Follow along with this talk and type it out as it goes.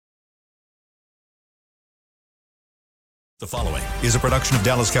The following is a production of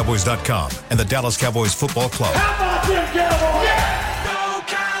DallasCowboys.com and the Dallas Cowboys Football Club. How about them Cowboys? Yeah! Go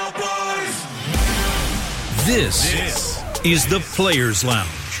Cowboys! This is the Players Lounge,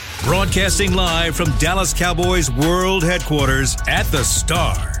 broadcasting live from Dallas Cowboys World Headquarters at the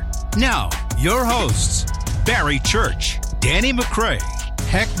Star. Now, your hosts, Barry Church, Danny McCray,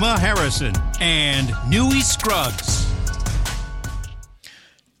 Heckma Harrison, and Newey Scruggs.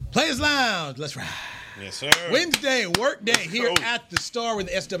 Players Lounge, let's ride. Yes, sir. Wednesday, work day here at the Star with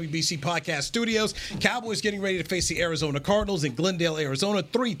the SWBC Podcast Studios. Cowboys getting ready to face the Arizona Cardinals in Glendale, Arizona,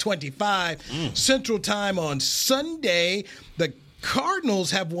 3:25 Central Time on Sunday. The Cardinals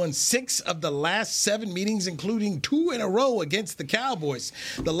have won 6 of the last 7 meetings, including 2 in a row against the Cowboys.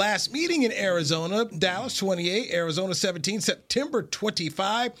 The last meeting in Arizona, Dallas 28, Arizona 17, September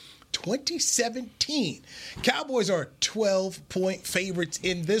 25. 2017. Cowboys are 12-point favorites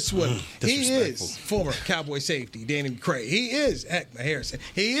in this one. He is former Cowboy safety Danny McCray. He is Heckma Harrison.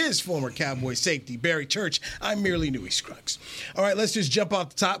 He is former Cowboy safety Barry Church. I'm merely Newey Scruggs. All right, let's just jump off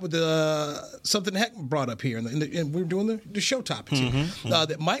the top with something Heckma brought up here, and we're doing the show topics here.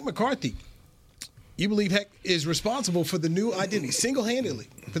 That Mike McCarthy, you believe Heck is responsible for the new identity, single-handedly,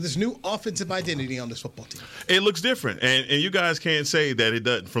 for this new offensive identity on this football team. It looks different, and you guys can't say that it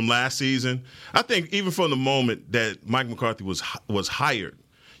doesn't. From last season, I think even from the moment that Mike McCarthy was hired,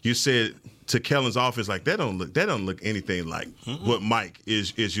 you said to Kellen's offense, like, that don't look anything like what Mike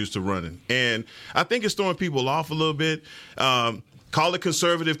is used to running. And I think it's throwing people off a little bit. Call it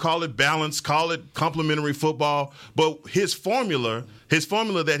conservative, call it balanced, call it complementary football, but his formula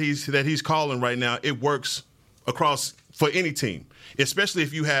that he's calling right now, it works across for any team, especially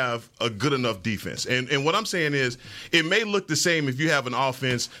if you have a good enough defense. And what I'm saying is, it may look the same if you have an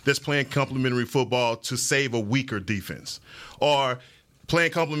offense that's playing complementary football to save a weaker defense, or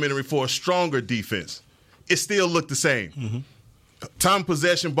playing complementary for a stronger defense. It still look the same. Time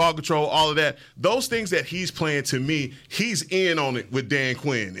possession, ball control, all of that. Those things that he's playing, to me, he's in on it with Dan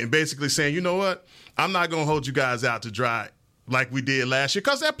Quinn and basically saying, you know what, I'm not going to hold you guys out to dry like we did last year,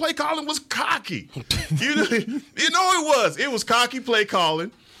 because that play calling was cocky. you know it was. It was cocky play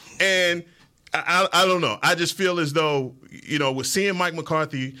calling. And I don't know. I just feel as though, with seeing Mike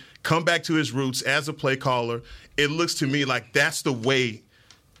McCarthy come back to his roots as a play caller, it looks to me like that's the way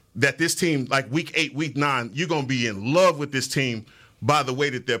that this team, like week 8, week 9, you're going to be in love with this team by the way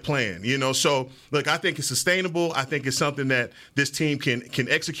that they're playing, So, look, I think it's sustainable. I think it's something that this team can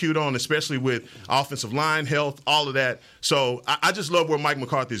execute on, especially with offensive line health, all of that. So I just love where Mike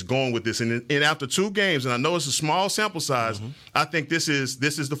McCarthy is going with this. And after 2 games, and I know it's a small sample size, I think this is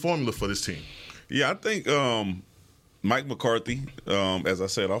the formula for this team. Yeah, I think Mike McCarthy, as I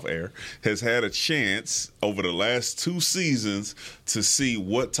said off air, has had a chance over the last 2 seasons to see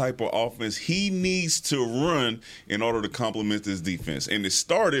what type of offense he needs to run in order to complement this defense. And it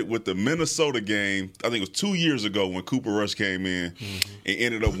started with the Minnesota game, I think it was 2 years ago, when Cooper Rush came in and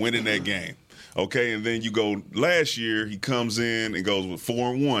ended up winning that game. Okay, and then you go last year, he comes in and goes with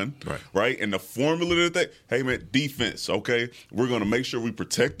 4-1, right? And the formula that hey man, defense, okay? We're going to make sure we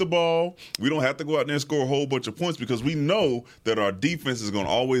protect the ball. We don't have to go out there and score a whole bunch of points, because we know that our defense is going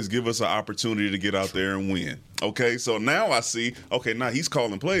to always give us an opportunity to get out there and win. Okay, so now I see, now he's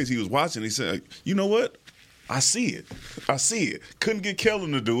calling plays. He was watching. He said, you know what? I see it. Couldn't get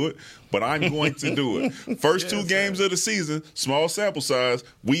Kellen to do it, but I'm going to do it. First 2 games of the season, small sample size,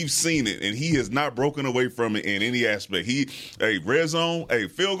 we've seen it, and he has not broken away from it in any aspect. Red zone,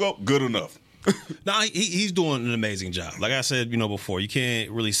 field goal, good enough. No, he's doing an amazing job. Like I said, before, you can't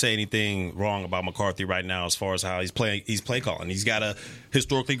really say anything wrong about McCarthy right now as far as how he's playing. He's play calling. He's got a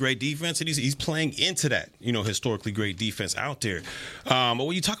historically great defense, and he's playing into that, historically great defense out there. But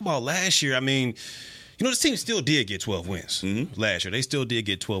when you talk about last year, this team still did get 12 wins last year. They still did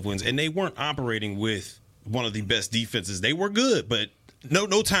get 12 wins, and they weren't operating with one of the best defenses. They were good, but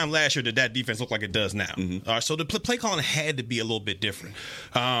no time last year did that defense look like it does now. So the play calling had to be a little bit different.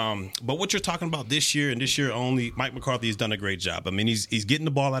 But what you're talking about this year and this year only, Mike McCarthy has done a great job. He's getting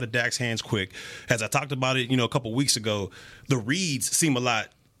the ball out of Dak's hands quick. As I talked about it, a couple weeks ago, the reads seem a lot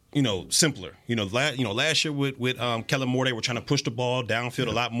simpler. Last year with Kellen Moore, they were trying to push the ball downfield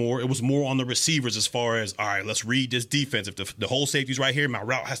a lot more. It was more on the receivers as far as, all right, let's read this defense. If the whole safety's right here, my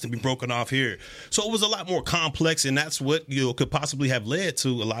route has to be broken off here. So it was a lot more complex, and that's what could possibly have led to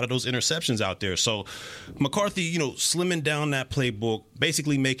a lot of those interceptions out there. So McCarthy, slimming down that playbook,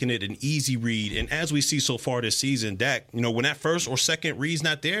 basically making it an easy read. And as we see so far this season, Dak, when that first or second read's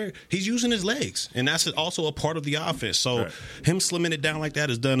not there, he's using his legs, and that's also a part of the offense. So him slimming it down like that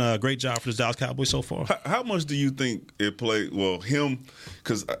has done a great job for the Dallas Cowboys so far. How much do you think it played? Well, him,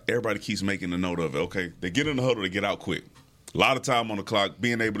 because everybody keeps making a note of it. Okay, they get in the huddle, they get out quick. A lot of time on the clock,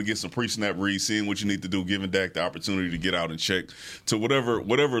 being able to get some pre-snap reads, seeing what you need to do, giving Dak the opportunity to get out and check to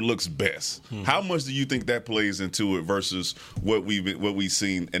whatever looks best. How much do you think that plays into it versus what we've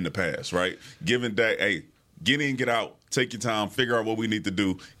seen in the past, right? Giving Dak, hey, get in, get out, take your time, figure out what we need to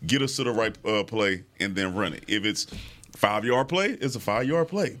do, get us to the right play, and then run it. If it's 5-yard play, it's a 5-yard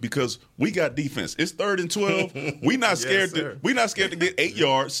play because we got defense. It's 3rd and 12. We're not scared to get 8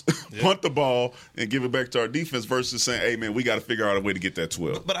 yards, punt the ball, and give it back to our defense versus saying, hey, man, we got to figure out a way to get that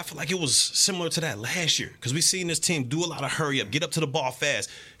 12. But I feel like it was similar to that last year because we've seen this team do a lot of hurry up, get up to the ball fast,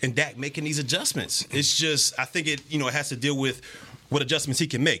 and Dak making these adjustments. It's just, I think it has to deal with what adjustments he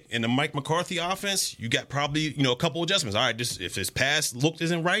can make. In the Mike McCarthy offense, you got probably, a couple adjustments. All right, if this pass look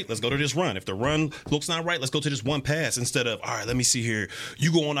isn't right, let's go to this run. If the run looks not right, let's go to this one pass instead of, all right, let me see here.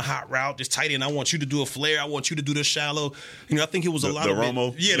 You go on a hot route, this tight end, I want you to do a flare. I want you to do this shallow. I think it was a lot of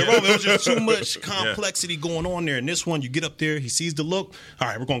Romo. Yeah, the Romo. It was just too much complexity going on there. And this one, you get up there, he sees the look. All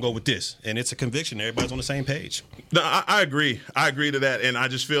right, we're going to go with this. And it's a conviction. Everybody's on the same page. No, I agree. I agree to that. And I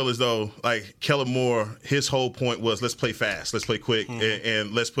just feel as though, like, Kellen Moore, his whole point was let's play fast, let's play quick,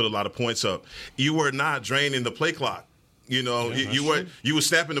 and let's put a lot of points up. You were not draining the play clock. You were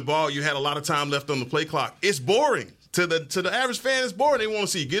snapping the ball. You had a lot of time left on the play clock. It's boring. To the average fan, it's boring. They want to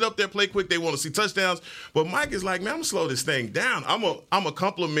see you get up there, play quick. They want to see touchdowns. But Mike is like, man, I'm going to slow this thing down. I'm going to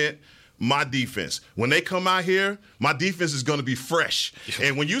compliment my defense. When they come out here, my defense is going to be fresh.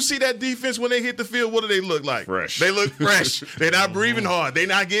 And when you see that defense, when they hit the field, what do they look like? Fresh. They look fresh. They're not breathing hard. They're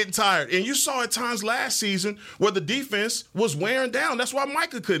not getting tired. And you saw at times last season where the defense was wearing down. That's why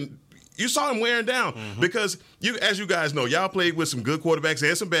Micah couldn't. You saw him wearing down because as you guys know, y'all played with some good quarterbacks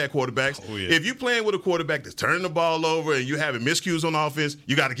and some bad quarterbacks. Oh, yeah. If you playing with a quarterback that's turning the ball over and you having miscues on offense,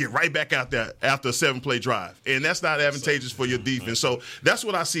 you got to get right back out there after a 7-play drive. And that's not advantageous for your defense. So that's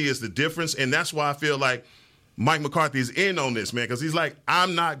what I see as the difference. And that's why I feel like Mike McCarthy is in on this, man, because he's like,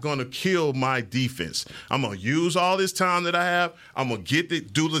 I'm not going to kill my defense. I'm going to use all this time that I have. I'm going to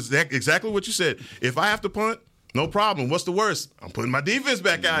do exactly what you said. If I have to punt, no problem. What's the worst? I'm putting my defense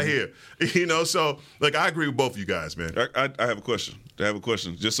back out here. So, I agree with both of you guys, man. I have a question.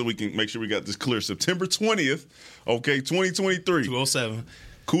 Just so we can make sure we got this clear. September 20th, 2023. 207.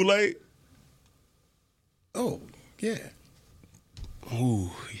 Kool-Aid? Oh, yeah.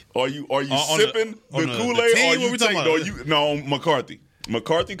 Ooh. Are you sipping the Kool-Aid? Or are you taking? No, McCarthy.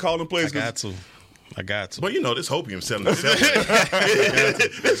 McCarthy calling plays. I got to. But this hopium selling itself.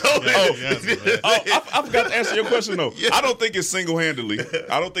 This hopium. I forgot to answer your question though. Yeah. I don't think it's single-handedly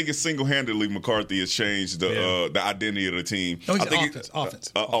McCarthy has changed the identity of the team. No, he's I think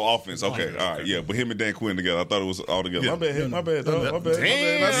offense. Offense. Okay, all right, yeah. But him and Dan Quinn together, I thought it was all together. Yeah. My bad, dog. My bad.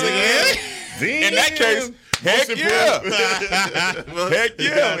 Damn. In that case, heck yeah. You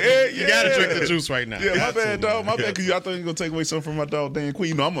got to drink the juice right now. Yeah, my bad, dog. My bad, because I thought you were going to take away something from my dog Dan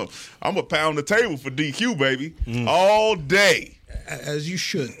Quinn. I'm a pound the table for DQ, baby, all day. As you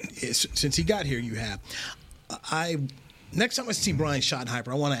should. Since he got here, you have. Next time I see Brian Schottenheimer,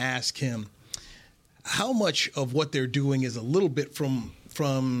 I want to ask him how much of what they're doing is a little bit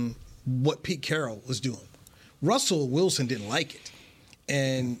from what Pete Carroll was doing. Russell Wilson didn't like it.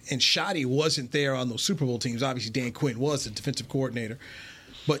 And Schotty wasn't there on those Super Bowl teams. Obviously, Dan Quinn was the defensive coordinator.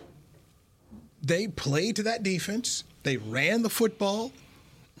 But they played to that defense. They ran the football.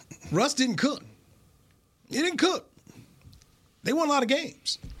 Russ didn't cook. He didn't cook. They won a lot of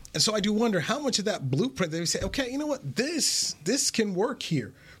games. And so I do wonder how much of that blueprint they say, okay, you know what, this can work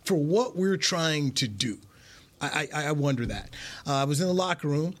here for what we're trying to do. I wonder that. I was in the locker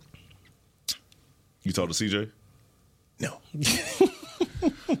room. You talked to CJ? No.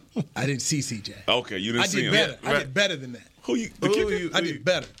 I didn't see CJ. Okay, you didn't see him. Better. I did better than that. Who you? The kicker? I did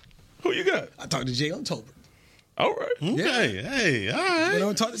better. Who you got? I talked to Jalen Tolbert. All right. Okay. Hey, all right.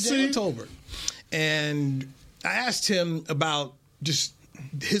 I talked to Jalen Tolbert. And I asked him about just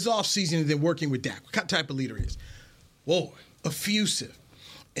his offseason and then working with Dak. What type of leader he is? Whoa, effusive.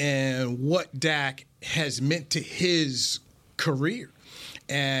 And what Dak has meant to his career.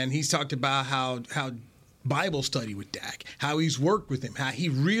 And he's talked about how Bible study with Dak, how he's worked with him, how he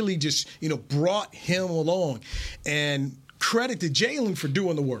really just, brought him along. And credit to Jalen for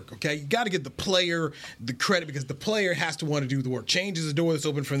doing the work, okay? You got to give the player the credit because the player has to want to do the work. Change is a door that's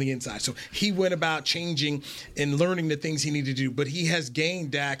open from the inside. So he went about changing and learning the things he needed to do. But he has gained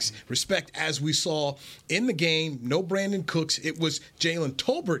Dak's respect, as we saw in the game. No Brandon Cooks. It was Jalen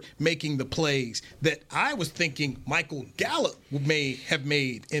Tolbert making the plays that I was thinking Michael Gallup may have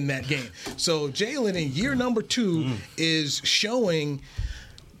made in that game. So Jalen in year number 2 is showing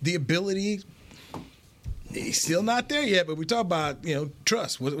the ability He's still not there yet, but we talk about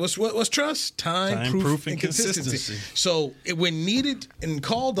trust. What's trust? Time, proof, and consistency. So when needed and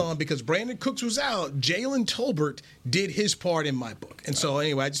called on, because Brandon Cooks was out, Jalen Tolbert did his part in my book. And so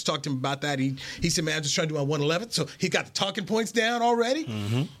anyway, I just talked to him about that. He said, "Man, I'm just trying to do my 111." So he got the talking points down already.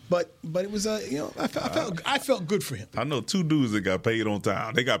 Mm-hmm. But it was I felt good for him. I know 2 dudes that got paid on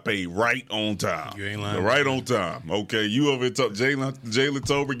time. They got paid right on time. You ain't lying. Right on time. Okay, you over here talk Jalen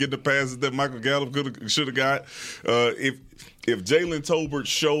Tolbert getting the passes that Michael Gallup should have got. If Jalen Tolbert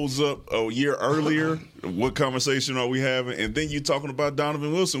shows up a year earlier, what conversation are we having? And then you're talking about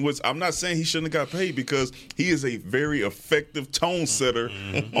Donovan Wilson, which I'm not saying he shouldn't have got paid, because he is a very effective tone setter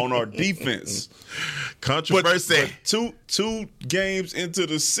on our defense. Controversy. But two games into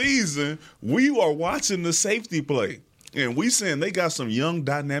the season, we are watching the safety play. And we saying they got some young,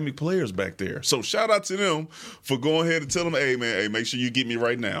 dynamic players back there. So shout out to them for going ahead and telling them, hey, make sure you get me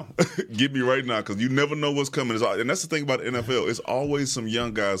right now. Get me right now, because you never know what's coming. And that's the thing about the NFL. It's always some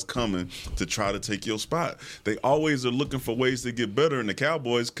young guys coming to try to take your spot. They always are looking for ways to get better, and the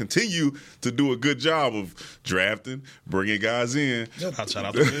Cowboys continue to do a good job of drafting, bringing guys in. Shout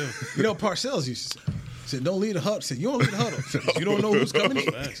out to them. Parcells used to say, said, "Don't lead the huddle." Said, "You don't lead the huddle. Said, you don't know who's coming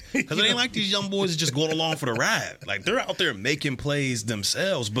in." Because it ain't like these young boys are just going along for the ride. Like, they're out there making plays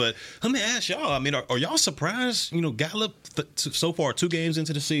themselves. But let me ask y'all, I mean, are y'all surprised, Gallup so far 2 games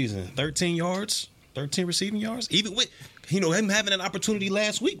into the season, 13 yards, 13 receiving yards? Even with, him having an opportunity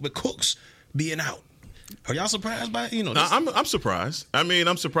last week, but Cooks being out. Are y'all surprised by it? I'm surprised. I mean,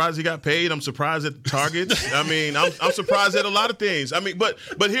 I'm surprised he got paid. I'm surprised at the targets. I mean, I'm surprised at a lot of things. I mean, but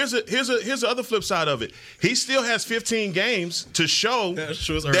here's the other flip side of it. He still has 15 games to show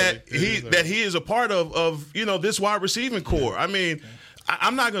that he is a part of this wide receiving core. I mean,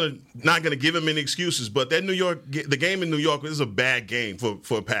 I'm not gonna give him any excuses, but the game in New York is a bad game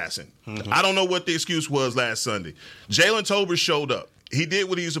for passing. Mm-hmm. I don't know what the excuse was last Sunday. Jalen Tolbert showed up. He did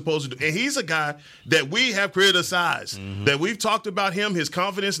what he was supposed to do. And he's a guy that we have criticized, that we've talked about him, his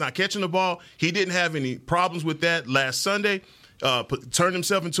confidence, not catching the ball. He didn't have any problems with that last Sunday. Turned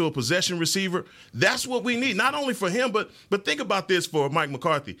himself into a possession receiver. That's what we need, not only for him, but think about this for Mike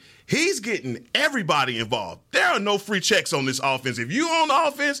McCarthy. He's getting everybody involved. There are no free checks on this offense. If you on the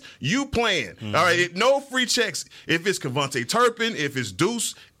offense, you playing. All right, no free checks. If it's Kevontae Turpin, if it's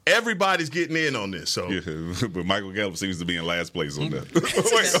Deuce, everybody's getting in on this. So, but Michael Gallup seems to be in last place on that.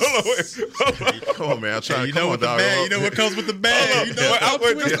 Wait. Come on, man. You know what comes with the bag. I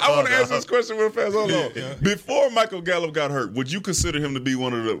want to ask this question real fast. Hold on. Yeah. Before Michael Gallup got hurt, would you consider him to be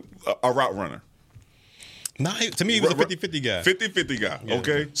one of a route runner? No, to me, he was a 50-50 guy. 50-50 guy, yeah.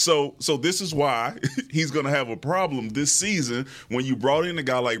 Okay? So this is why he's going to have a problem this season when you brought in a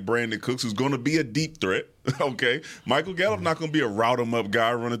guy like Brandon Cooks, who's going to be a deep threat, okay? Michael Gallup not going to be a route-em-up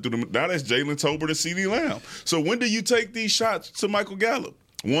guy running through Now that's Jalen Tolbert and CeeDee Lamb. So when do you take these shots to Michael Gallup?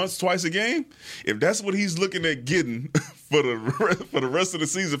 Once, twice a game? If that's what he's looking at getting for the rest of the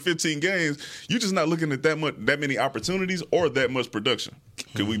season, 15 games, you're just not looking at that many opportunities or that much production.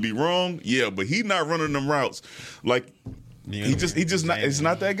 Could we be wrong? Yeah, but he's not running them routes. Like, he just not. It's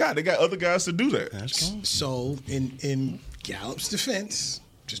not that guy. They got other guys to do that. So in Gallup's defense,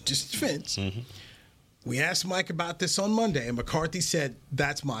 just defense, we asked Mike about this on Monday, and McCarthy said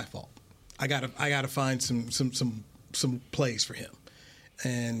that's my fault. I gotta find some plays for him.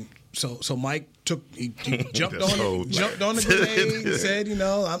 And so Mike jumped on the grenade and said,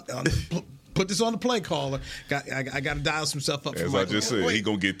 I'm put this on the play caller. I got to dial some stuff up. As I just said, he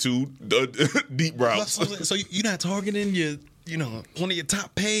gonna get 2 deep routes. So you're not targeting one of your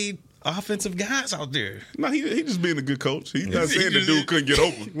top paid offensive guys out there. No, he just being a good coach. He's not saying the dude couldn't get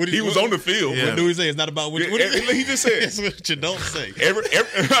open. He was on the field. What do he say? It's not about what he just said. That's what you don't say. I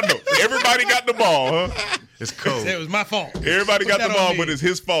know. Everybody got the ball, huh? It's cold. It was my fault. Everybody got the ball, but it's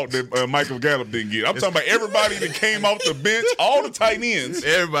his fault that Michael Gallup didn't get. I'm talking about everybody that came off the bench, all the tight ends.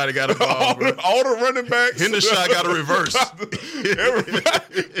 Everybody got a ball, all the running backs. Hendershot got a reverse.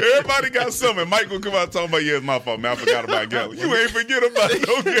 everybody got something. Mike will come out talking about, it's my fault, man. I forgot about Gallup. You ain't forget about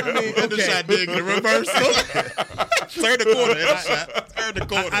no Gallup. Hendershot did get a reverse. Third and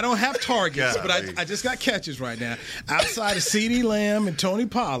quarter. I don't have targets, but I just got catches right now. Outside of CeeDee Lamb and Tony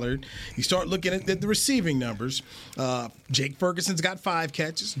Pollard, you start looking at the receiving numbers. Jake Ferguson's got 5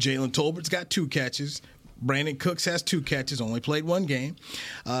 catches. Jalen Tolbert's got 2 catches. Brandon Cooks has 2 catches, only played 1 game.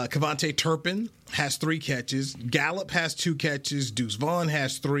 Kevontae Turpin has 3 catches. Gallup has 2 catches. Deuce Vaughn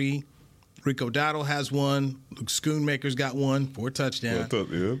has 3. Rico Dowdle has one. Luke Schoonmaker's got one for a touchdown.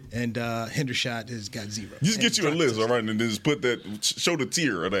 Yeah. And Hendershot has got 0. Just get you a list, all right, and then just put that, show the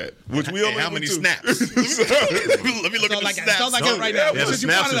tier of that. Which we only how many do. snaps? Let me look at the snaps. That's all I got right now. Yeah, the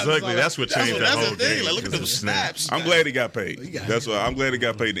snaps is ugly. That's what changed that whole game. Like, look at those snaps. I'm glad he got paid. That's why I'm glad he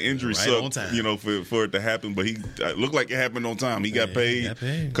got paid. The injury Right on sucked, time. for it to happen, but he looked like it happened on time. He got paid,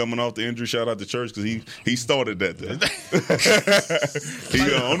 coming off the injury. Shout out to Church because he started that. He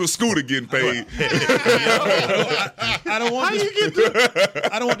on the scooter getting paid. I don't want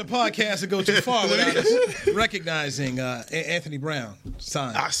I don't want the podcast to go too far without us recognizing Anthony Brown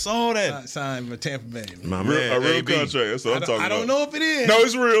signed. I saw that. Signed for Tampa Bay. My man, A real AB. contract. That's what I'm talking I about. don't know if it is. No,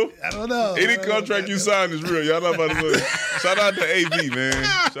 it's real. I don't know. Any contract you sign is real. Y'all not about to say. Shout out to AB, man.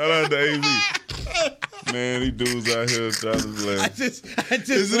 Shout out to AB. Man, these dudes out here trying to play. I just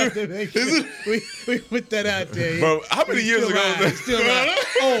wanted to make sure we put that out there. Bro, how many years ago was that? Still right.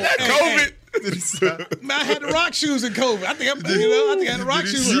 Oh, COVID. Man, I had the rock shoes in COVID. I think I had the rock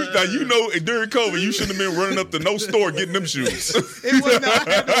shoes. Now, during COVID, you shouldn't have been running up to no store getting them shoes. It wasn't. I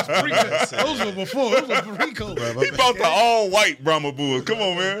had those were before. Those were pre-COVID. He bought the all-white Brahma Bulls. Come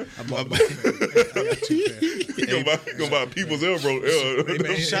on, man. He gonna buy people's elbow.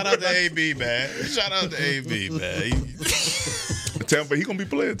 Shout out to AB, man. Shout out to AB, man. Tampa, he gonna be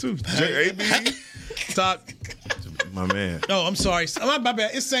playing too. AB. Stop. My man. No, I'm sorry. My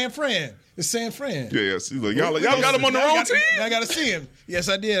bad. It's San Fran. It's San Fran. Yeah. See, look, y'all got him on the wrong team. I got to see him. Yes,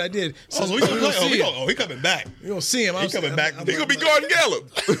 I did. So he gonna play. He coming back. You gonna see him? He coming back. He gonna be guarding Gallup.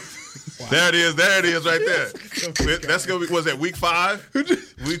 There it is right there. That's gonna be. Was that week 5?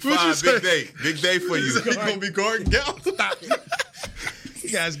 Week 5, big day for you. He gonna be guarding Gallup. You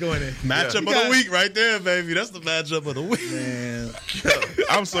guys going in. Matchup of the week right there, baby. That's the matchup of the week. Man.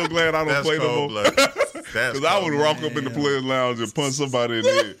 I'm so glad I don't play no more. Because I would walk up in the players' lounge and punch somebody in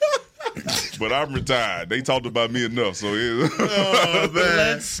the head. But I'm retired. They talked about me enough, so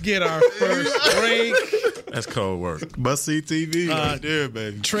Let's get our first break. That's cold work. Must see TV right there,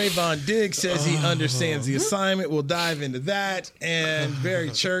 baby. Trayvon Diggs says he understands the assignment. We'll dive into that. And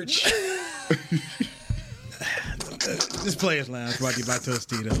Barry Church. This Players Lounge brought to you by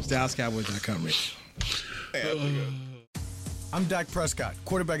Tostitos. DallasCowboys.com. I'm Dak Prescott,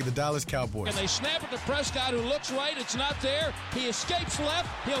 quarterback of the Dallas Cowboys. And they snap it to Prescott, who looks right. It's not there. He escapes left.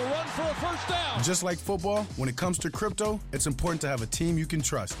 He'll run for a first down. Just like football, when it comes to crypto, it's important to have a team you can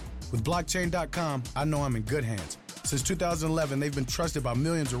trust. With blockchain.com, I know I'm in good hands. Since 2011, they've been trusted by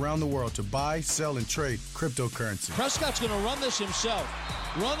millions around the world to buy, sell, and trade cryptocurrency. Prescott's going to run this himself.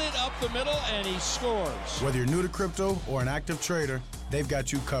 Run it up the middle, and he scores. Whether you're new to crypto or an active trader, they've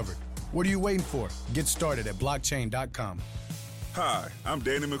got you covered. What are you waiting for? Get started at blockchain.com. Hi, I'm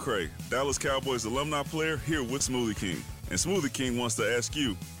Danny McCray, Dallas Cowboys alumni player here with Smoothie King. And Smoothie King wants to ask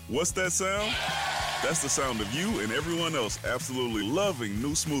you, what's that sound? That's the sound of you and everyone else absolutely loving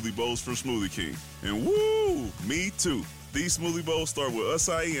new smoothie bowls from Smoothie King. And woo, me too. These smoothie bowls start with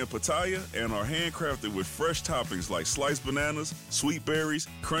acai and pitaya and are handcrafted with fresh toppings like sliced bananas, sweet berries,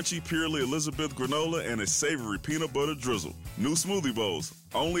 crunchy Purely Elizabeth granola, and a savory peanut butter drizzle. New smoothie bowls,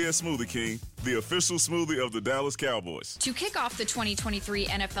 only at Smoothie King, the official smoothie of the Dallas Cowboys. To kick off the 2023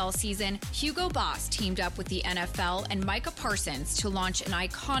 NFL season, Hugo Boss teamed up with the NFL and Micah Parsons to launch an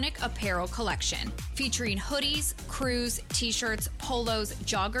iconic apparel collection featuring hoodies, crews, t-shirts, polos,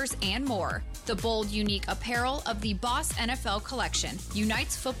 joggers, and more. The bold, unique apparel of the Boss NFL collection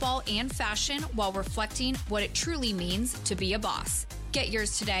unites football and fashion while reflecting what it truly means to be a boss. Get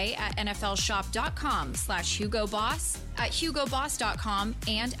yours today at nflshop.com/HugoBoss, at HugoBoss.com,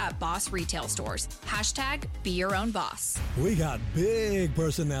 and at Boss retail stores. #Be your own boss. We got big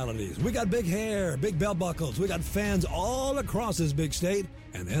personalities. We got big hair, big belt buckles. We got fans all across this big state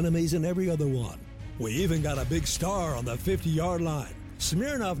and enemies in every other one. We even got a big star on the 50-yard line.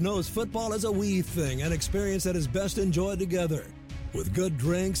 Smirnoff knows football is a we thing, an experience that is best enjoyed together. With good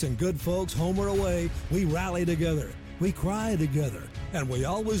drinks and good folks home or away, we rally together. We cry together, and we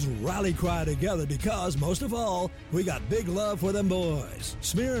always rally cry together because, most of all, we got big love for them boys.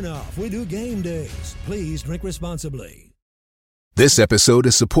 Smirnoff, we do game days. Please drink responsibly. This episode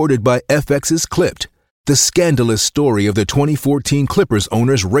is supported by FX's Clipped, the scandalous story of the 2014 Clippers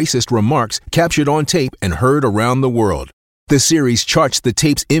owner's racist remarks captured on tape and heard around the world. The series charts the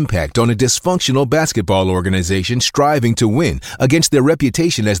tape's impact on a dysfunctional basketball organization striving to win against their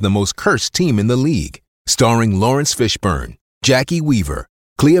reputation as the most cursed team in the league. Starring Lawrence Fishburne, Jackie Weaver,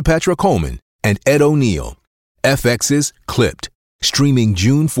 Cleopatra Coleman, and Ed O'Neill. FX's Clipped, streaming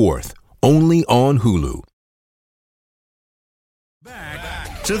June 4th, only on Hulu.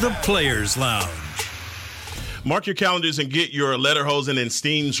 Back to the Players Lounge. Mark your calendars and get your Lederhosen and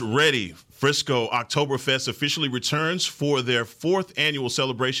Steams ready Frisco Oktoberfest officially returns for their 4th annual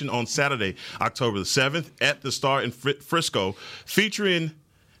celebration on Saturday, October the 7th at the Star in Frisco, featuring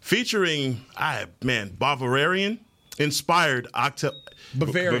Bavarian-inspired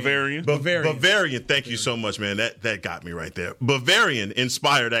Bavarian. Thank you so much, man. That got me right there.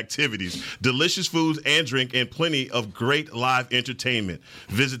 Bavarian-inspired activities, delicious foods and drink, and plenty of great live entertainment.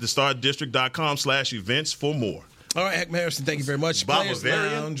 Visit thestardistrict.com/events for more. All right, Heckman Harrison, thank you very much. Players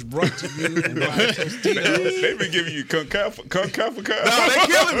Bavarian? Lounge brought to you by Tostitos. They've been giving you CONCACAF. No, they're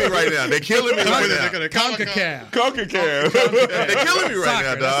killing me right now. They're killing me right now. CONCACAF. CONCACAF. They're killing me right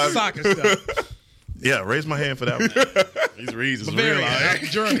now, dog. Soccer stuff. Yeah, raise my hand for that one. These reasons Bavaria,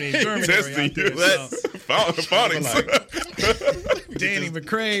 real. Germany. Testing you. Phonics. Danny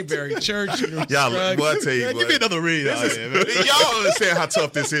McCray, Barry Church. Y'all, boy, I tell you what. Give me another read. Y'all don't understand how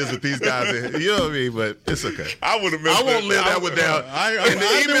tough this is with these guys. You know what I mean? But it's okay. I would have. I won't live that one down. In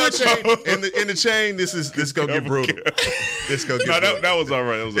the email chain, in the chain, this gonna get brutal. This gonna get brutal. That was all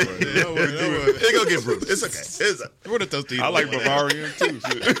right. It's gonna get brutal. It's okay. We're the Tostitos. I like Bavarian too.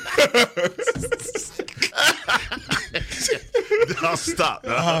 I'll stop.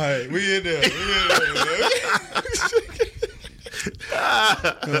 All right, we in there.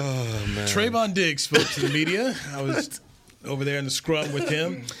 Oh, man. Trayvon Diggs spoke to the media. I was over there in the scrum with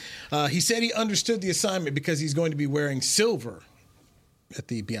him. He said he understood the assignment because he's going to be wearing silver at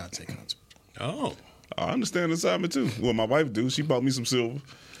the Beyonce concert. Oh. I understand the assignment too. Well, my wife do. She bought me some silver.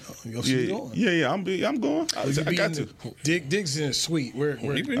 Yeah. I'm going. I got to. Diggs in a suite. I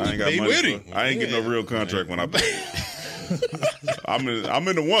ain't got money. I ain't getting no real contract when I pay. I'm in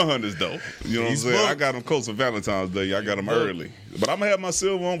the 100s though. You know what I'm saying? I got them close to Valentine's Day. I got them early. But I'm gonna have my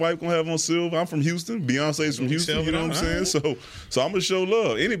silver on. Wife gonna have on silver. I'm from Houston. Beyonce's from Houston. You know what I'm saying? So I'm gonna show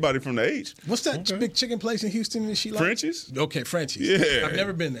love. Anybody from the H. What's that big chicken place in Houston that she likes? Frenchies. Okay, Frenchies. Yeah. I've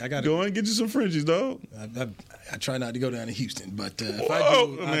never been there. I got to go and get you some Frenchies, dog. I try not to go down to Houston, but if I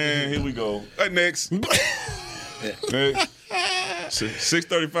do, man, here we go. Next. Next.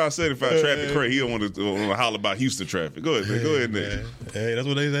 635-75 traffic Craig. He don't want to holler about Houston traffic. Go ahead, man. Go ahead, man. Hey, that's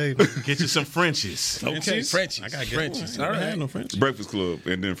what they say. Get you some Frenchies. Okay, Frenchies. I got to get Frenchies. All right. No Frenchies. Breakfast Club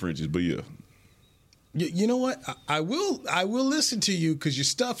and then Frenchies, but yeah. You know what? I will listen to you because your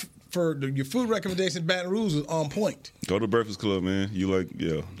stuff for your food recommendation in Baton Rouge was on point. Go to Breakfast Club, man. You like,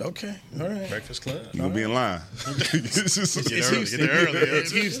 yeah. Okay, all right. Breakfast Club. You're going to be in line. It's Houston.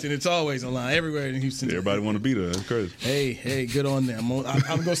 It's Houston. It's always in line. Everywhere in Houston. Everybody want to be there. That's crazy. Hey, good on them. I'm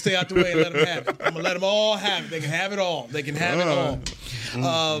going to stay out the way and let them have it. I'm going to let them all have it. They can have it all. They can have it all.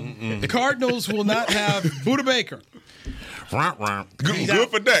 The Cardinals will not have Buda Baker. Good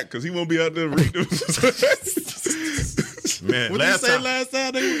for that, because he won't be out there reading. Man, what did you say last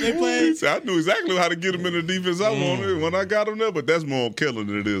time they played? See, I knew exactly how to get him in the defense I wanted when I got him there, but that's more on Kellen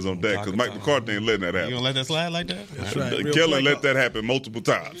than it is on Dak, because Mike McCarthy ain't letting that happen. You gonna let that slide like that? That's right. Kellen let that happen multiple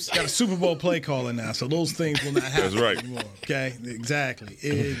times. Got a Super Bowl play caller now, so those things will not happen That's right. anymore. Okay,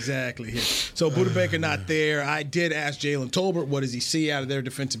 exactly. So Buda Baker not there. I did ask Jalen Tolbert what does he see out of their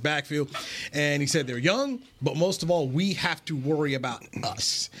defensive backfield, and he said they're young, but most of all, we have to worry about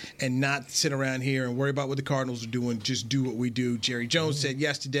us and not sit around here and worry about what the Cardinals are doing. Just do what we do. Jerry Jones said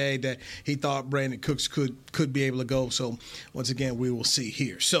yesterday that he thought Brandon Cooks could be able to go. So once again, we will see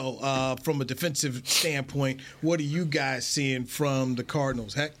here. So from a defensive standpoint, what are you guys seeing from the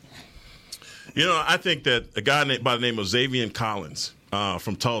Cardinals? Heck, you know, I think that a guy by the name of Xavier Collins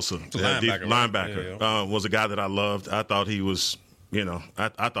from Tulsa, linebacker, was a guy that I loved. I thought he was.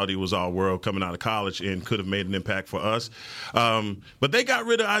 I thought he was all world coming out of college and could have made an impact for us. But they got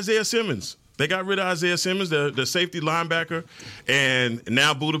rid of Isaiah Simmons. The safety linebacker, and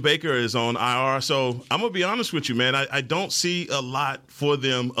now Buda Baker is on IR. So I'm going to be honest with you, man. I don't see a lot for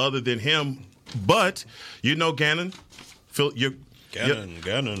them other than him. But, Gannon,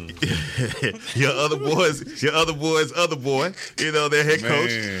 Gannon. your other boy's other boy, their head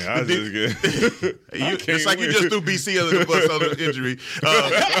coach. Man, it's like you just threw BC under the bus on the injury.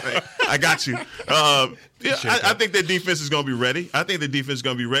 I got you. I think their defense is going to be ready.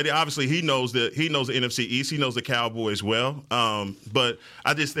 Obviously, he knows the NFC East. He knows the Cowboys well. But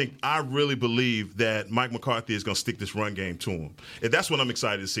I really believe that Mike McCarthy is going to stick this run game to him. And that's what I'm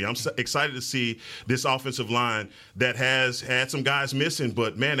excited to see. I'm excited to see this offensive line that has had some guys missing.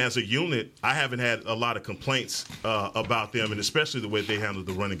 But, man, as a unit, I haven't had a lot of complaints about them, and especially the way they handle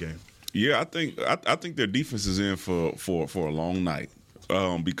the running game. Yeah, I think their defense is in for a long night.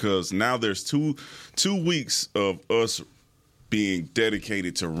 Because now there's two weeks of us being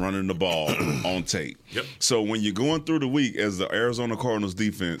dedicated to running the ball on tape. Yep. So when you're going through the week as the Arizona Cardinals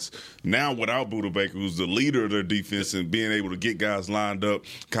defense, now without Budda Baker, who's the leader of their defense, and being able to get guys lined up,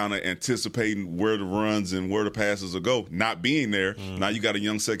 kind of anticipating where the runs and where the passes will go, not being there, now you got a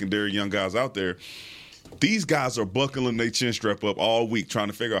young secondary, young guys out there. These guys are buckling their chin strap up all week, trying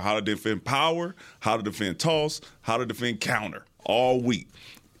to figure out how to defend power, how to defend toss, how to defend counter all week.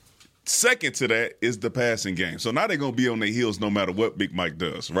 Second to that is the passing game. So now they're going to be on their heels no matter what Big Mike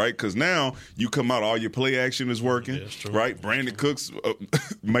does, right? Because now you come out, all your play action is working, right? Brandon Cooks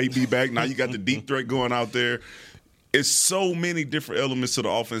may be back. Now you got the deep threat going out there. It's so many different elements to the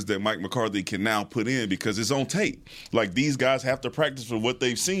offense that Mike McCarthy can now put in because it's on tape. Like, these guys have to practice for what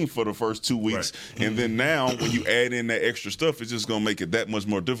they've seen for the first 2 weeks. Right. And then now when you add in that extra stuff, it's just going to make it that much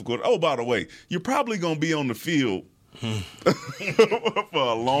more difficult. Oh, by the way, you're probably going to be on the field for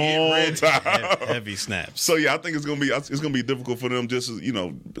a long time. Heavy snaps. So yeah, I think it's gonna be difficult for them. Just as,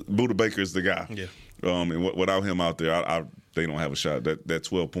 Budda Baker is the guy. Yeah. And without him out there, they don't have a shot. That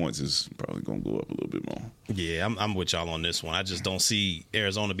 12 points is probably gonna go up a little bit more. Yeah, I'm with y'all on this one. I just don't see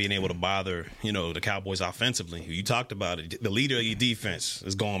Arizona being able to bother, the Cowboys offensively. You talked about it. The leader of your defense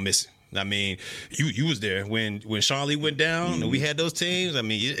is going missing. I mean, you was there when Sean Lee went down and we had those teams. I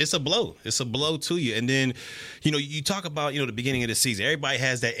mean, it's a blow. It's a blow to you. And then, you talk about, the beginning of the season. Everybody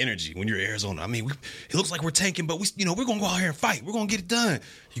has that energy when you're Arizona. I mean, it looks like we're tanking, but we're going to go out here and fight. We're going to get it done.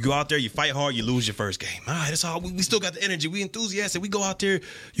 You go out there, you fight hard, you lose your first game. All right, that's all. We still got the energy. We enthusiastic. We go out there,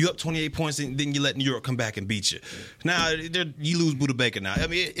 you up 28 points, and then you let New York come back and beat you. Now, you lose Budda Baker now. I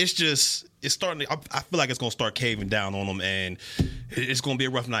mean, it's starting to, I feel like it's going to start caving down on them, and it's going to be a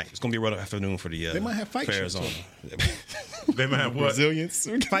rough night. It's going to be a rough afternoon for the They might have fight shirts. Arizona. They might have what? Brazilians?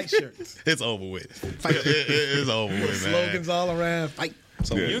 Fight shirts. It's over with. It's over with, man. Slogans all around. Fight.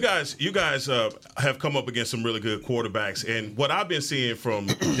 So you guys have come up against some really good quarterbacks, and what I've been seeing from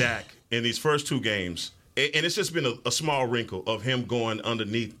Dak in these first two games, and it's just been a small wrinkle of him going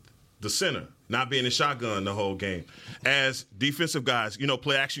underneath the center, not being in shotgun the whole game. As defensive guys,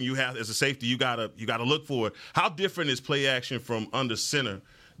 play action you have as a safety, you gotta look for it. How different is play action from under center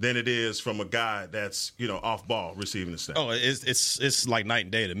than it is from a guy that's off ball receiving the snap? Oh, it's like night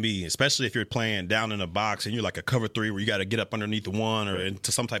and day to me, especially if you're playing down in a box and you're like a cover three where you got to get up underneath the one or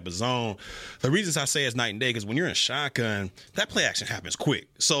into some type of zone. The reasons I say it's night and day because when you're in shotgun, that play action happens quick.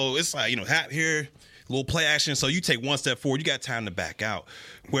 So it's like hat here, little play action. So you take one step forward, you got time to back out.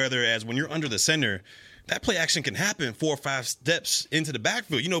 Whereas when you're under the center, that play action can happen 4 or 5 steps into the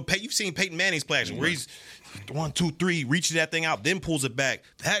backfield. You've seen Peyton Manning's play action where he's 1, 2, 3, reaches that thing out, then pulls it back.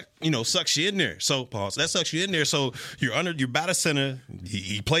 That, sucks you in there. So, pause. That sucks you in there. So you're by the center,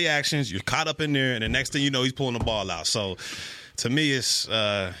 he play actions, you're caught up in there, and the next thing you know, he's pulling the ball out. So to me, it's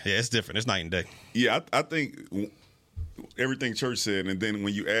different. It's night and day. Yeah, I think everything Church said, and then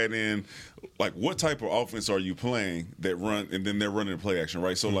when you add in, like, what type of offense are you playing that run, and then they're running the play action,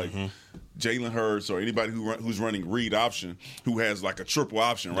 right? So, like, Jalen Hurts or anybody who's running read option, who has like a triple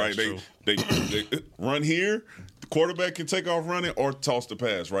option, right? They run here, the quarterback can take off running or toss the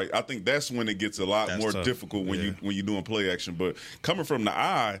pass, right? I think that's when it gets a lot more difficult when you're doing play action. But coming from the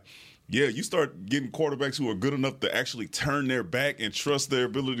eye, yeah, you start getting quarterbacks who are good enough to actually turn their back and trust their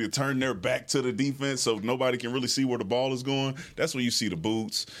ability to turn their back to the defense so nobody can really see where the ball is going. That's when you see the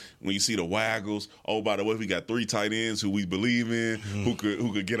boots, when you see the waggles. Oh, by the way, we got 3 tight ends who we believe in, who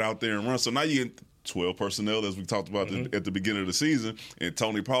could get out there and run. So now you get 12 personnel, as we talked about at the beginning of the season, and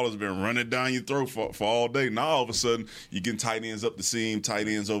Tony Pollard's been running down your throat for all day. Now all of a sudden you're getting tight ends up the seam, tight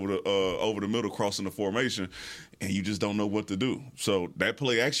ends over the middle, crossing the formation, and you just don't know what to do. So that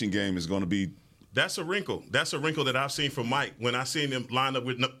play action game is going to be. That's a wrinkle. That's a wrinkle that I've seen from Mike when I seen him line up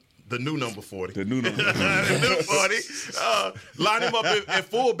with the new number 40. The new number 40. The new 40. Line him up at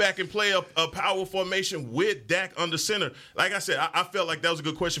fullback and play a power formation with Dak under center. Like I said, I felt like that was a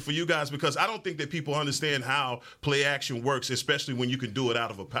good question for you guys because I don't think that people understand how play action works, especially when you can do it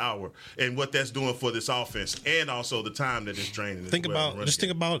out of a power and what that's doing for this offense and also the time that it's draining. Think about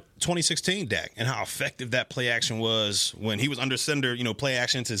 2016 Dak and how effective that play action was when he was under center, play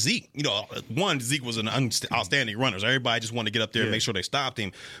action to Zeke. Zeke was an outstanding runner. So everybody just wanted to get up there and make sure they stopped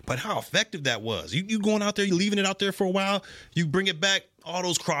him. But how effective that was. You going out there, you leaving it out there for a while, you bring it back, all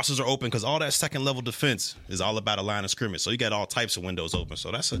those crosses are open because all that second-level defense is all about a line of scrimmage. So you got all types of windows open.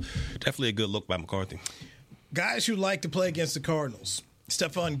 So that's definitely a good look by McCarthy. Guys who like to play against the Cardinals,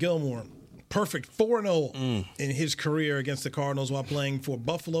 Stephon Gilmore, perfect 4-0 in his career against the Cardinals while playing for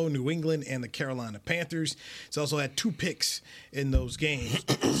Buffalo, New England, and the Carolina Panthers. He's also had 2 picks in those games.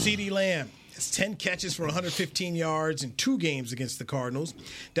 CeeDee Lamb has 10 catches for 115 yards in 2 games against the Cardinals.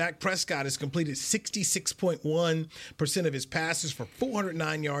 Dak Prescott has completed 66.1% of his passes for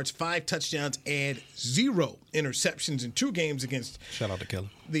 409 yards, 5 touchdowns, and 0 interceptions in 2 games against Shout out to Kelly.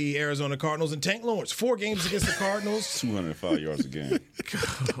 the Arizona Cardinals. And Tank Lawrence, 4 games against the Cardinals, 205 yards a game.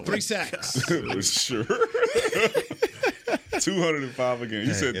 3 sacks. Sure. 205 a game.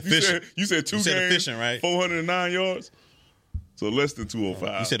 You said 2 games, efficient, right? 409 yards. So less than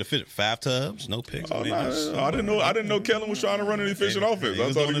 205. You said 5 tubs, no picks. I didn't know Kellen was trying to run an efficient offense.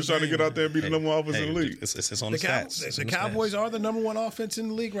 I thought he was trying to get out there and be the number 1 offense in the league. It's on the stats. The Cowboys are the number 1 offense in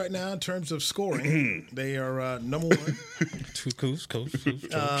the league right now in terms of scoring. They are number 1. True.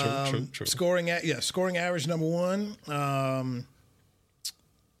 Scoring average number 1.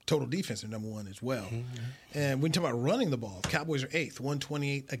 Total defense are number 1 as well. And when you talk about running the ball, Cowboys are 8th,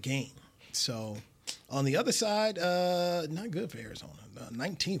 128 a game. So on the other side, not good for Arizona.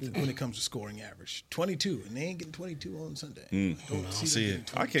 19th when it comes to scoring average. 22, and they ain't getting 22 on Sunday. I don't see it.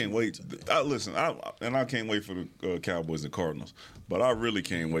 I can't wait. I can't wait for the Cowboys and Cardinals. But I really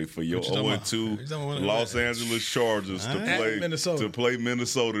can't wait for your 0-2 Los Angeles Chargers to play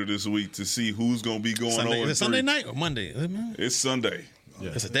Minnesota this week to see who's going to be going Sunday, 0-3. Is it Sunday night or Monday? It's Sunday.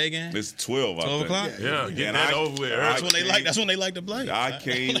 Yeah. It's a day game. It's 12. 12 o'clock. Yeah, get that over with. That's when they like to play. I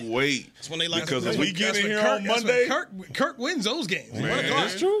can't wait. That's when they like because to play. if we get in here on Monday, Kirk wins those games.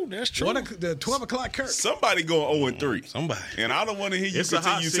 Man, that's true. The 12 o'clock Kirk. Somebody going 0-3. Somebody. And I don't want to hear you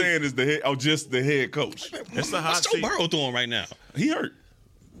continue saying it's just the head coach. It's the hot seat. What's Joe Burrow doing right now? He hurt.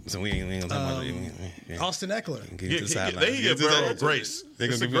 So we ain't gonna talk about Austin Eckler. They give Burrow grace.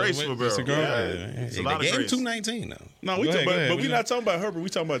 It's a grace for Burrow. It's a lot of grace. 219 though. No, we're not talking about Herbert. We're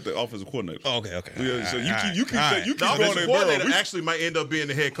talking about the offensive coordinator. Oh, okay. Yeah, so you keep the going at coordinator Burrow. actually might end up being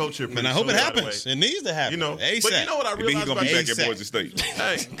the head coach here. And I hope it happens. It needs to happen. But you know what I realized about he's going to be back at Boise State.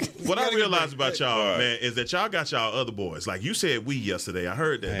 Hey, what I realized about y'all, man, is that y'all got y'all other boys. Like you said we yesterday. I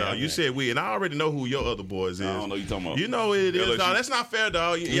heard that, dog. You said we, and I already know who your other boys is. I don't know you talking about. You know it is, dog. That's not fair,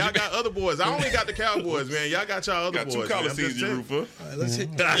 dog. Y'all got other boys. I only got the Cowboys, man. Y'all got y'all other boys. Got 2 college seasons you root for. Let's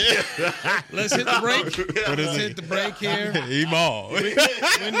hit the break. Let's hit the break here.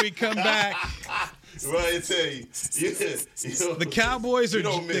 When we come back. Well, I tell you, the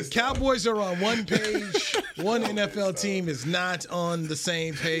Cowboys are on one page. One NFL team is not on the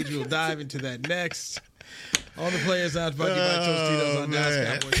same page. We'll dive into that next. All the players out brought to you by Tostitos on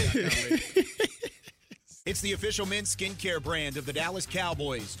DallasCowboys.com. It's the official men's skincare brand of the Dallas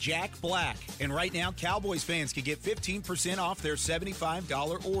Cowboys, Jack Black. And right now, Cowboys fans can get 15% off their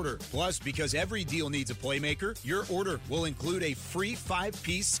 $75 order. Plus, because every deal needs a playmaker, your order will include a free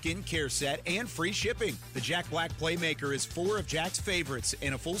 5-piece skincare set and free shipping. The Jack Black Playmaker is 4 of Jack's favorites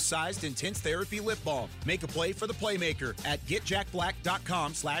and a full-sized intense therapy lip balm. Make a play for the playmaker at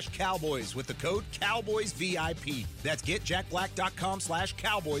getjackblack.com/Cowboys with the code CowboysVIP. That's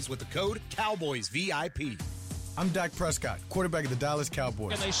getjackblack.com/Cowboys with the code CowboysVIP. I'm Dak Prescott, quarterback of the Dallas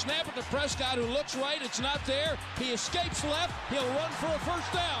Cowboys. And they snap it to Prescott, who looks right. It's not there. He escapes left. He'll run for a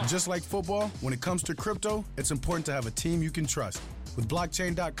first down. Just like football, when it comes to crypto, it's important to have a team you can trust. With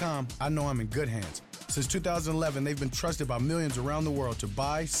blockchain.com, I know I'm in good hands. Since 2011, they've been trusted by millions around the world to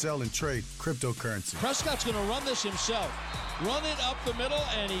buy, sell, and trade cryptocurrency. Prescott's going to run this himself. Run it up the middle,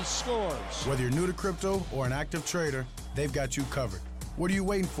 and he scores. Whether you're new to crypto or an active trader, they've got you covered. What are you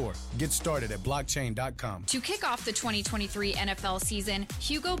waiting for? Get started at blockchain.com. To kick off the 2023 NFL season,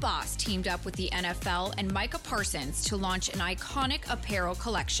 Hugo Boss teamed up with the NFL and Micah Parsons to launch an iconic apparel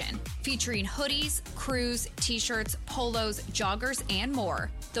collection featuring hoodies, crews, t-shirts, polos, joggers, and more.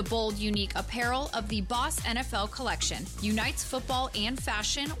 The bold, unique apparel of the Boss NFL collection unites football and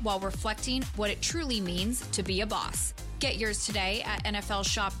fashion while reflecting what it truly means to be a boss. Get yours today at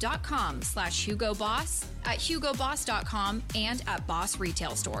nflshop.com/HugoBoss, at HugoBoss.com, and at Boss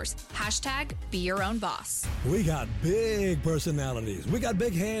retail stores. #Be your own boss. We got big personalities. We got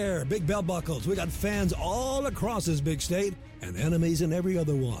big hair, big belt buckles. We got fans all across this big state and enemies in every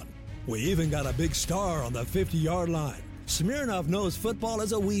other one. We even got a big star on the 50-yard line. Smirnoff knows football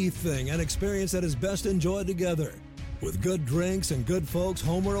is a we thing, an experience that is best enjoyed together. With good drinks and good folks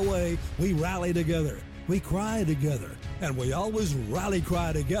home or away, we rally together. We cry together, and we always rally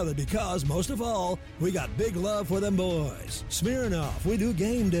cry together because, most of all, we got big love for them boys. Smirnoff, we do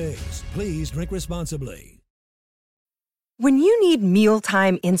game days. Please drink responsibly. When you need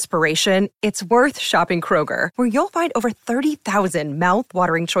mealtime inspiration, it's worth shopping Kroger, where you'll find over 30,000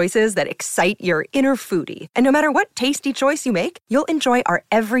 mouth-watering choices that excite your inner foodie. And no matter what tasty choice you make, you'll enjoy our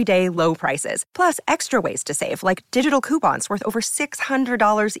everyday low prices, plus extra ways to save, like digital coupons worth over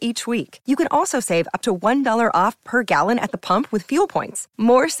 $600 each week. You can also save up to $1 off per gallon at the pump with fuel points.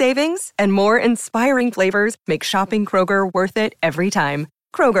 More savings and more inspiring flavors make shopping Kroger worth it every time.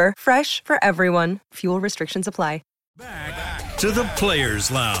 Kroger, fresh for everyone. Fuel restrictions apply. Back to the Players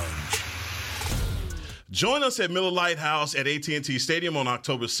Lounge. Join us at Miller Lite House at AT&T Stadium on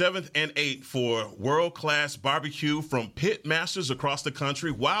October 7th and 8th for world-class barbecue from pit masters across the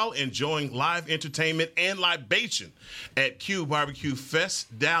country while enjoying live entertainment and libation at Q Barbecue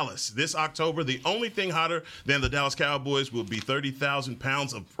Fest Dallas. This October, the only thing hotter than the Dallas Cowboys will be 30,000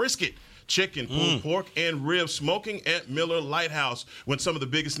 pounds of brisket, chicken, pulled pork, and ribs smoking at Miller Lighthouse when some of the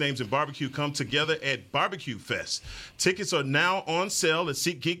biggest names in barbecue come together at Barbecue Fest. Tickets are now on sale at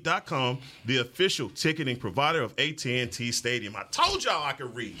SeatGeek.com, the official ticketing provider of AT&T Stadium. I told y'all I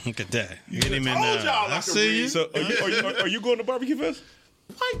could read. Look at that. I told y'all I could read. So are you going to Barbecue Fest?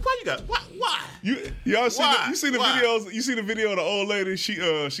 Why you got? Why? Y'all see Why? you see the Why? videos? You see the video of the old lady? She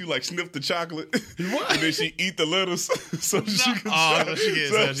like sniffed the chocolate, and then she eat the lettuce so she can she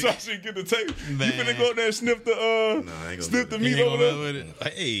get the taste. You finna go up there and sniff the meat over there?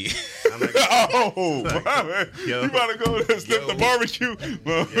 Hey, you about to go there and sniff the barbecue?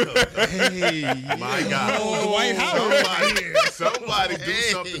 Hey, my God, Dwight Howard. Somebody do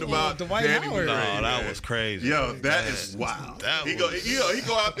something about Dwight Danny Howard. McCray. no, that was crazy. Yo, that is wild. He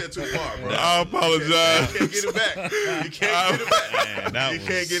go out there too far, bro. I apologize. You can't get it back. You can't get it back. Man, You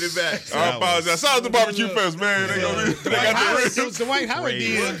can't get it back. I apologize. Shout out to Barbecue Fest, man. They got the ribs. The Dwight Howard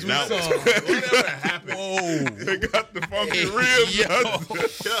DMs we That was saw. Whatever happened. They got the funky ribs. Yo,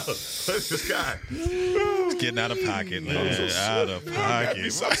 what's this guy? It's getting out of pocket, man. Out of pocket.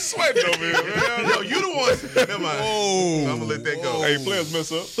 I'm sweating over here, man. Yo, you the one. Never mind. I'm gonna let that go. Hey, players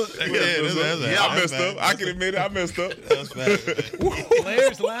mess up. I messed up. I can admit it. I messed up. That's bad.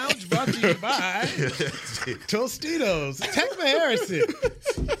 Players Lounge brought to you by Tostitos, Tecma Harrison,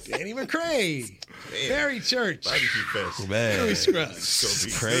 Danny McCray, Barry Church, Barbecue Fest. Man, Joey Scruggs,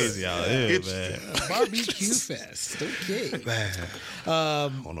 it's crazy out here, man. Barbecue Fest. Okay.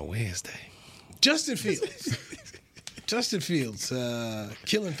 On a Wednesday. Justin Fields.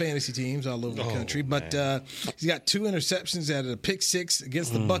 Killing fantasy teams all over the country, but he's got 2 interceptions out of a pick 6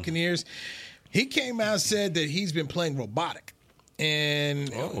 against the Buccaneers. He came out and said that he's been playing robotic.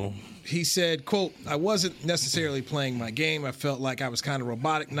 And he said, quote, I wasn't necessarily playing my game. I felt like I was kind of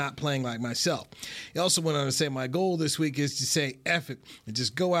robotic, not playing like myself. He also went on to say, my goal this week is to say, F it, and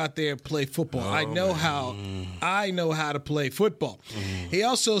just go out there and play football. I know how to play football. He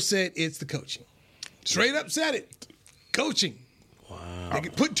also said it's the coaching. Straight up said it. Coaching. Wow. They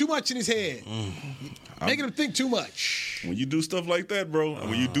put too much in his head. Making him think too much. When you do stuff like that, bro,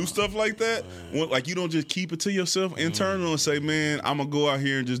 like you don't just keep it to yourself internal and say, man, I'm going to go out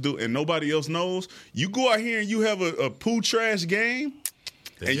here and just do it, and nobody else knows. You go out here and you have a poo trash game,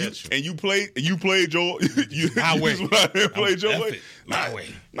 and you played your way.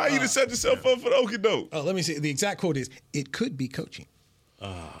 Now you just set yourself up for the okie doke. Oh, let me see. The exact quote is, it could be coaching.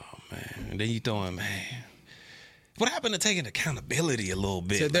 Oh, man. And then you throwing, man. What happened to taking accountability a little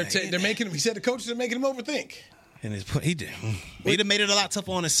bit? So they're making him. He said the coaches are making him overthink. And he did. He'd have made it a lot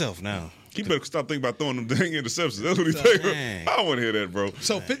tougher on himself now. He better stop thinking about throwing them dang interceptions. That's what he's thinking. I don't want to hear that, bro.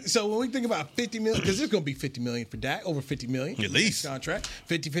 So when we think about $50 million, because there's going to be $50 million for Dak, over $50 million. At least. Contract,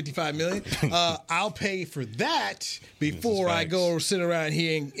 $55 million. I'll pay for that before I go sit around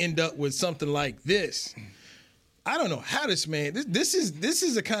here and end up with something like this. I don't know how this man. This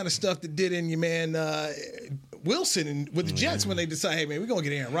is the kind of stuff that did in your man Wilson with the Jets when they decide, hey man, we're gonna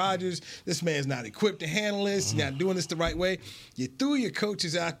get Aaron Rodgers. This man's not equipped to handle this. He's not doing this the right way. You threw your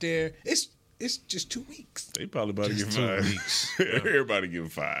coaches out there. It's just 2 weeks. They probably about to get fired. Everybody getting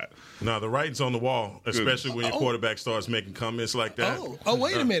fired. No, the writing's on the wall, especially when your quarterback starts making comments like that. Oh,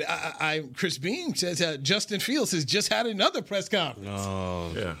 wait a minute. Chris Bean says Justin Fields has just had another press conference.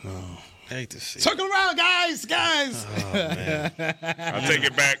 Oh, yeah. No. I hate to see. Circle around, guys. Oh, man. I take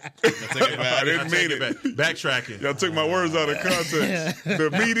it back. I didn't mean it. Backtracking. Y'all took my words out of context. The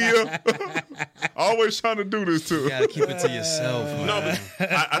media always trying to do this too. You gotta keep it to yourself. Man. No,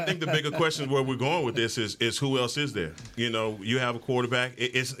 but I think the bigger question where we're going with this is who else is there? You know, you have a quarterback.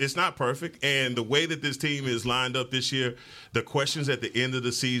 It's not perfect, and the way that this team is lined up this year, the questions at the end of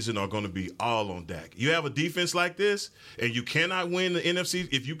the season are going to be all on Dak. You have a defense like this, and you cannot win the NFC.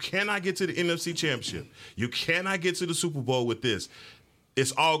 If you cannot get to the NFC Championship, you cannot get to the Super Bowl with this.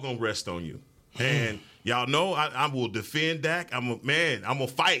 It's all going to rest on you. And Y'all know I will defend Dak. I'm gonna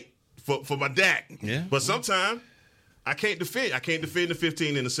fight for my Dak. Yeah. But sometimes I can't defend. I can't defend the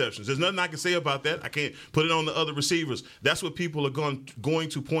 15 interceptions. There's nothing I can say about that. I can't put it on the other receivers. That's what people are going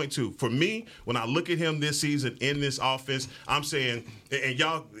to point to. For me, when I look at him this season in this offense, I'm saying, and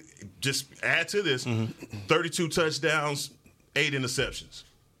y'all just add to this, 32 touchdowns, 8 interceptions.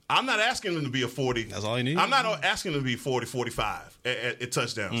 I'm not asking him to be a 40. That's all you need. I'm not asking him to be 40, 45 at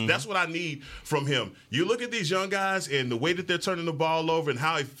touchdowns. That's what I need from him. You look at these young guys and the way that they're turning the ball over and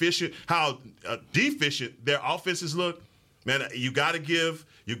how efficient, how deficient their offenses look. Man, you got to give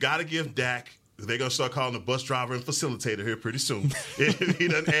Dak. They're gonna start calling the bus driver and facilitator here pretty soon. He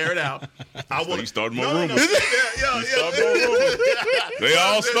doesn't air it out. I want to start more rumors. They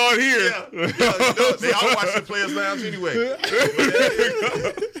all start here. They all watch the Players Lounge anyway.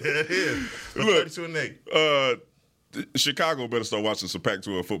 Look, 32-8. Chicago better start watching some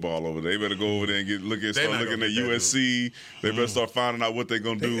Pac-12 football over there. They better go over there and start looking at USC. They better start finding out what they're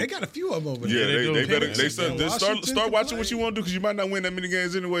gonna do. They got a few of them over there. Yeah, they better. They start watching what you want to do because you might not win that many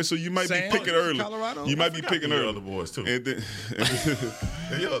games anyway. So you might be picking early. Colorado? You might be picking early. Other boys too. And then,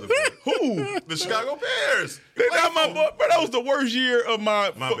 who? The Chicago Bears. They're not my boy. But that was the worst year of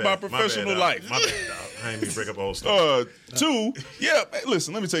my professional life. My bad, dog. I ain't even break up old stuff. 2. Yeah.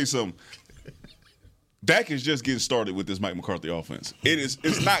 Listen, let me tell you something. Dak is just getting started with this Mike McCarthy offense.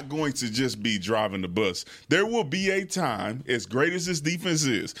 It's not going to just be driving the bus. There will be a time, as great as this defense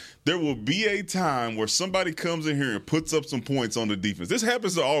is, there will be a time where somebody comes in here and puts up some points on the defense. This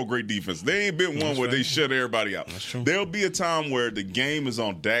happens to all great defense. There ain't been one where they shut everybody out. That's true. There'll be a time where the game is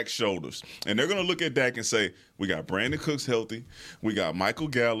on Dak's shoulders, and they're going to look at Dak and say, we got Brandon Cooks healthy, we got Michael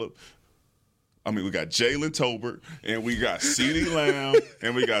Gallup, we got Jalen Tolbert, and we got CeeDee Lamb,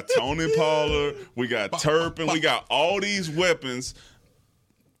 and we got Tony Pollard, we got Turpin, we got all these weapons.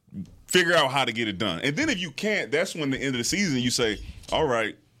 Figure out how to get it done. And then if you can't, that's when the end of the season you say, all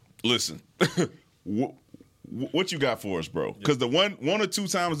right, listen, what you got for us, bro? Because the one or two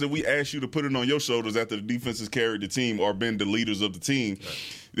times that we asked you to put it on your shoulders after the defense has carried the team or been the leaders of the team,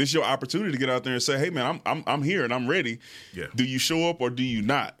 this is your opportunity to get out there and say, hey, man, I'm here and I'm ready. Yeah. Do you show up or do you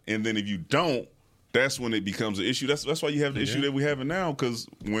not? And then if you don't, that's when it becomes an issue. That's why you have the issue that we have now, because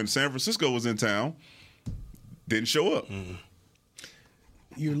when San Francisco was in town, didn't show up.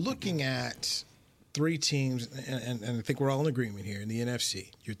 You're looking at 3 teams, and I think we're all in agreement here in the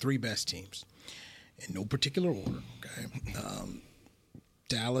NFC. Your 3 best teams in no particular order, okay?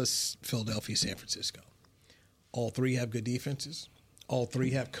 Dallas, Philadelphia, San Francisco. All 3 have good defenses. All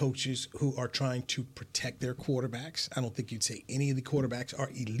 3 have coaches who are trying to protect their quarterbacks. I don't think you'd say any of the quarterbacks are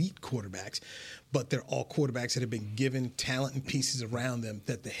elite quarterbacks, but they're all quarterbacks that have been given talent and pieces around them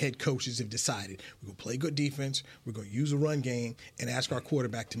that the head coaches have decided. We're going to play good defense, we're going to use a run game, and ask our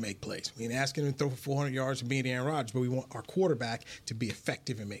quarterback to make plays. We ain't asking him to throw for 400 yards and beat Aaron Rodgers, but we want our quarterback to be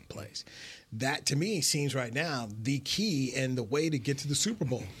effective and make plays. That, to me, seems right now the key and the way to get to the Super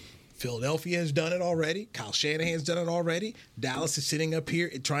Bowl. Philadelphia has done it already. Kyle Shanahan's done it already. Dallas is sitting up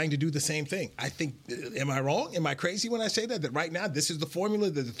here trying to do the same thing. I think, am I wrong? Am I crazy when I say that? That right now this is the formula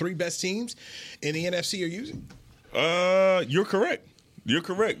that the 3 best teams in the NFC are using? You're correct. You're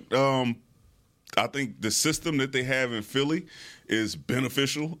correct. I think the system that they have in Philly is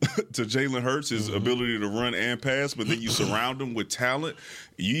beneficial to Jalen Hurts, his ability to run and pass, but then you surround him with talent.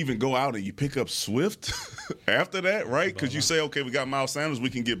 You even go out and you pick up Swift after that, right? Because you say, okay, we got Miles Sanders, we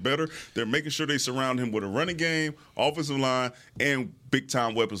can get better. They're making sure they surround him with a running game, offensive line, and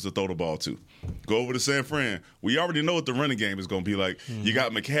big-time weapons to throw the ball to. Go over to San Fran. We already know what the running game is going to be like. You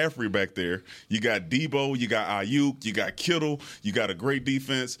got McCaffrey back there. You got Debo. You got Ayuk. You got Kittle. You got a great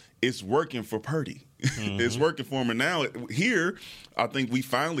defense. It's working for Purdy. It's working for him. And now here, I think we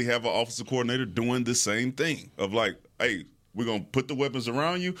finally have an offensive coordinator doing the same thing of like, hey, we're going to put the weapons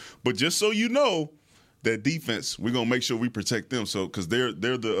around you, but just so you know, that defense, we're going to make sure we protect them. So because they're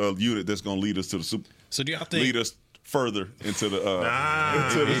the unit that's going to lead us to the Super. So do y'all think lead us further into the lead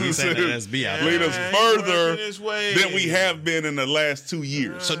us further than we have been in the last 2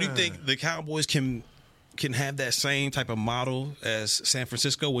 years. So do you think the Cowboys can have that same type of model as San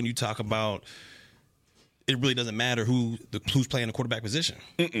Francisco when you talk about it really doesn't matter who's playing the quarterback position?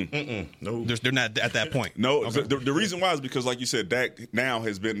 No, they're not at that point. No, okay. the reason why is because, like you said, Dak now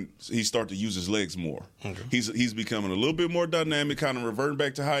he's started to use his legs more. Okay. He's becoming a little bit more dynamic, kind of reverting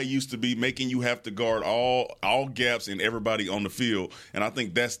back to how he used to be, making you have to guard all gaps and everybody on the field. And I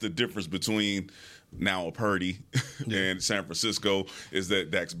think that's the difference between now Purdy and San Francisco is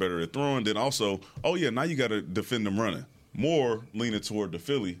that Dak's better at throwing. Then also, now you got to defend them running. more leaning toward the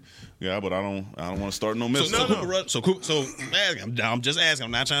Philly. Yeah, but I don't want to start no mess. I'm just asking.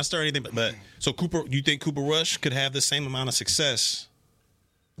 I'm not trying to start anything. But so Cooper, you think Cooper Rush could have the same amount of success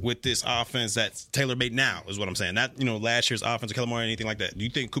with this offense that's tailor-made now? Is what I'm saying. Not last year's offense, Kellen Moore, or anything like that. Do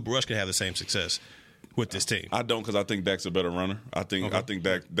you think Cooper Rush could have the same success with this team? I don't, because I think Dak's a better runner. I think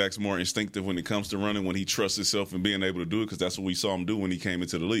Dak's more instinctive when it comes to running, when he trusts himself and being able to do it, because that's what we saw him do when he came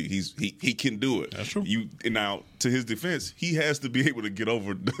into the league. He can do it. That's true. Now, to his defense, he has to be able to get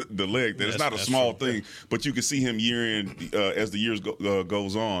over the leg. It's not a small thing, but you can see him year in as the years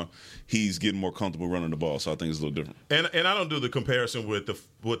goes on. He's getting more comfortable running the ball, so I think it's a little different. And I don't do the comparison with the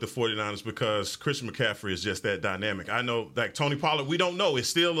 49ers because Christian McCaffrey is just that dynamic. I know, like Tony Pollard, we don't know. It's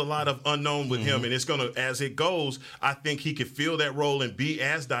still a lot of unknown with him, and it's going to, as it goes, I think he could fill that role and be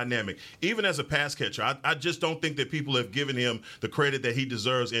as dynamic. Even as a pass catcher, I just don't think that people have given him the credit that he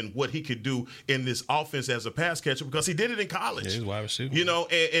deserves in what he could do in this offense as a pass catcher, because he did it in college. Yeah, he's wide receiver.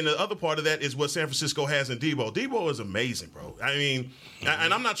 And the other part of that is what San Francisco has in Debo. Debo is amazing, bro. I mean,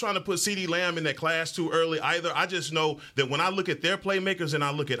 and I'm not trying to put CeeDee Lamb in that class too early either. I just know that when I look at their playmakers and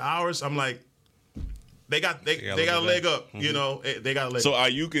I look at ours, I'm like, they got a leg up. Mm-hmm. They got a leg up. So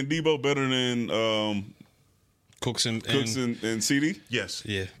Ayuk and Debo better than Cooks and CD? Yes.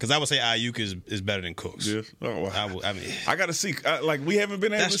 Yeah, because I would say Ayuk is better than Cooks. Yes. Oh, wow. I got to see. We haven't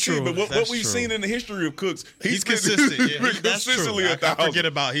been able to see, but what we've seen in the history of Cooks, he's consistent. That's consistently true. at the house. I forget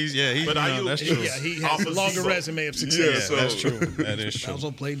about But Ayuk, that's true. Yeah, he has a longer resume of success. Yeah, that's true. That is true.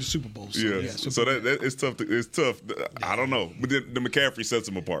 Also played the Super Bowl. So, so that it's tough. It's tough. I don't know, but the McCaffrey sets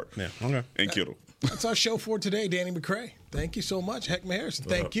him apart. Yeah. Okay. And Kittle. That's our show for today. Danny McCray, thank you so much. Heckman Harrison,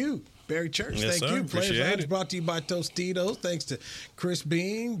 thank you. Barry Church, thank you. Players Lounge brought to you by Tostitos. Thanks to Chris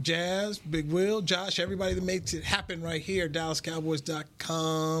Bean, Jazz, Big Will, Josh, everybody that makes it happen right here.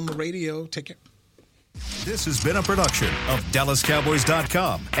 DallasCowboys.com radio. Take care. This has been a production of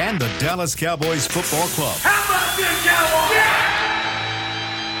DallasCowboys.com and the Dallas Cowboys Football Club. How about this, Cowboys? Yeah!